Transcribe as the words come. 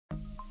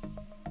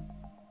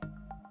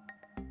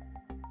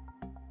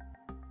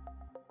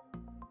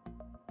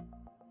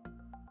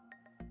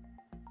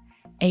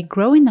A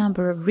growing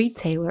number of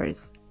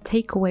retailers,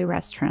 takeaway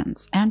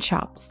restaurants, and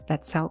shops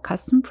that sell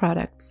custom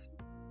products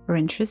are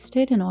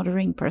interested in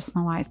ordering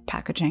personalized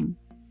packaging.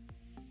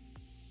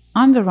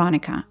 I'm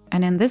Veronica,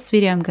 and in this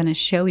video I'm going to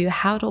show you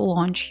how to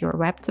launch your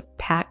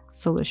web-to-pack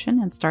solution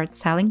and start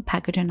selling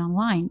packaging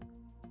online.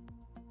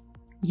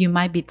 You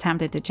might be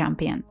tempted to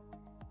jump in,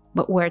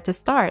 but where to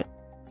start?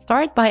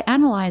 Start by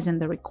analyzing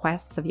the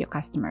requests of your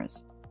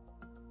customers.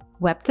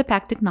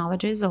 Web-to-pack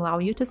technologies allow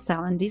you to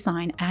sell and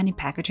design any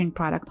packaging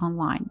product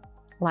online,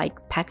 like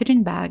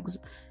packaging bags,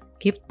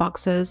 gift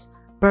boxes,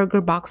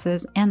 burger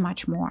boxes, and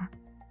much more.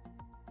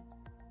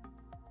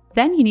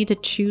 Then you need to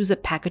choose a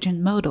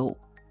packaging modal.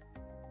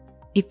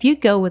 If you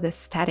go with a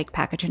static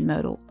packaging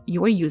modal,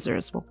 your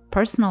users will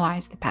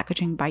personalize the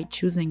packaging by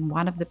choosing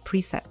one of the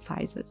preset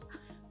sizes.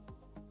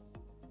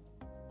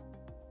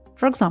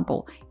 For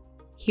example,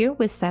 here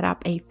we set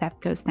up a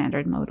FEFCO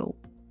standard modal.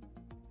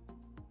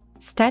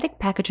 Static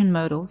packaging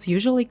modals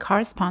usually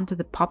correspond to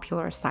the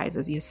popular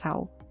sizes you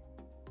sell.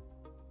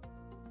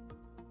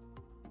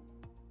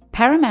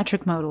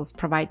 Parametric modals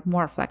provide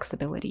more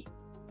flexibility,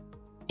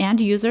 and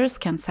users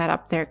can set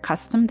up their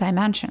custom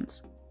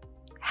dimensions.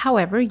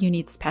 However, you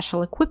need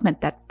special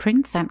equipment that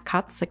prints and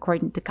cuts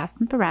according to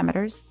custom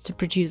parameters to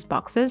produce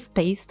boxes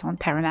based on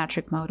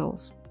parametric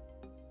modals.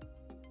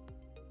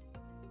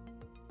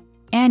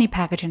 Any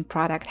packaging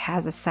product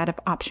has a set of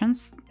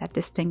options that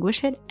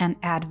distinguish it and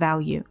add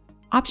value.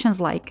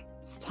 Options like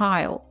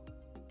style,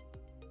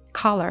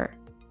 color,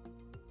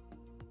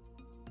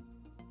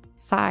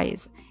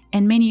 size,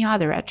 and many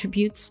other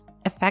attributes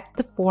affect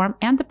the form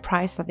and the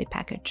price of a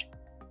package.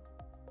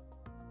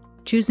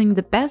 Choosing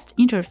the best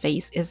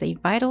interface is a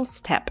vital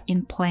step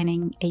in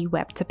planning a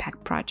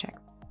web-to-pack project.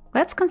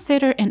 Let's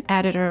consider an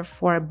editor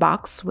for a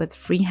box with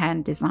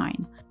freehand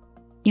design.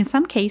 In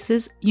some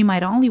cases, you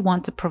might only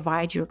want to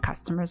provide your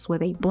customers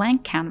with a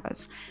blank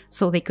canvas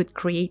so they could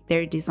create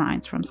their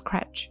designs from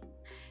scratch.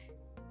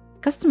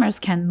 Customers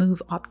can move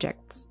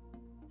objects,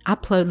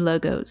 upload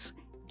logos,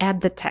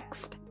 add the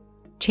text,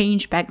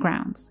 change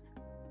backgrounds,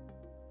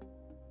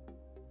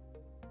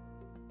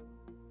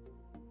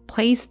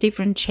 place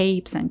different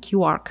shapes and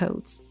QR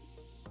codes.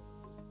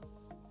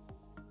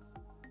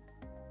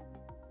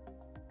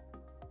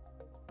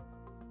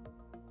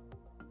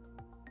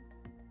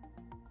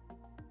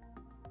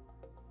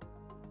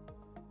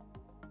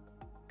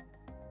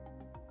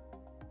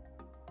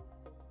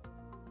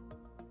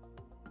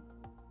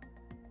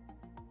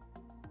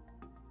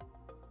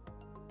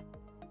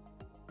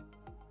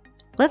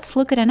 Let's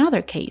look at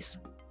another case.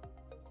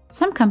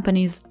 Some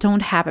companies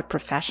don't have a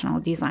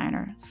professional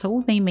designer,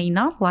 so they may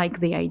not like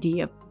the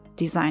idea of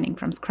designing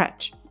from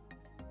scratch.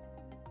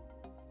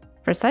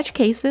 For such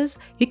cases,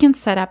 you can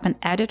set up an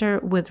editor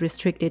with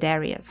restricted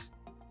areas.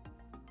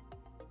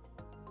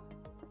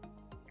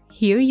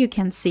 Here you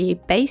can see a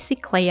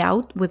basic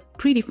layout with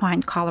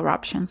predefined color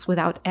options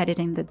without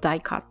editing the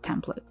die-cut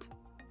template.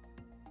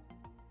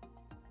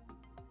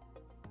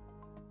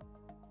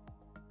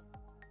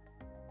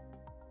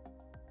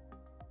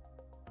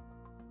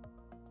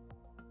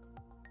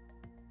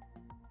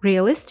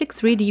 Realistic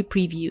 3D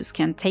previews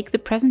can take the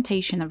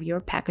presentation of your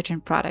packaging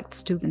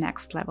products to the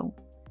next level.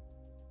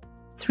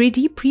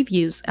 3D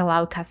previews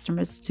allow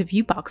customers to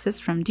view boxes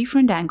from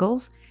different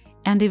angles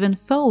and even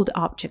fold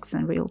objects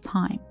in real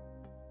time.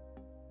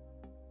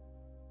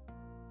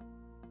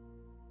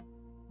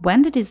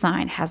 When the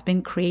design has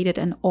been created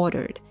and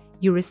ordered,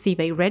 you receive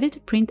a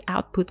ready-to-print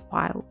output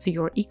file to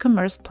your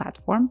e-commerce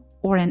platform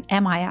or an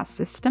MIS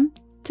system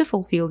to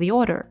fulfill the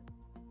order.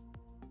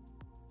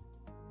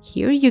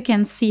 Here you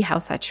can see how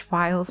such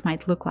files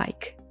might look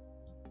like.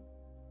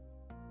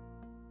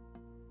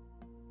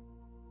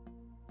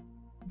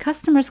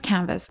 Customer's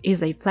Canvas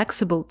is a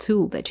flexible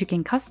tool that you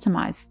can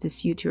customize to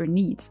suit your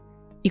needs,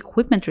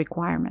 equipment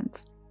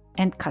requirements,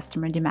 and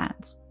customer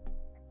demands.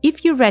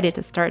 If you're ready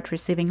to start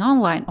receiving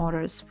online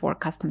orders for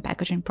custom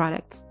packaging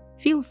products,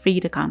 feel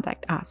free to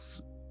contact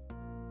us.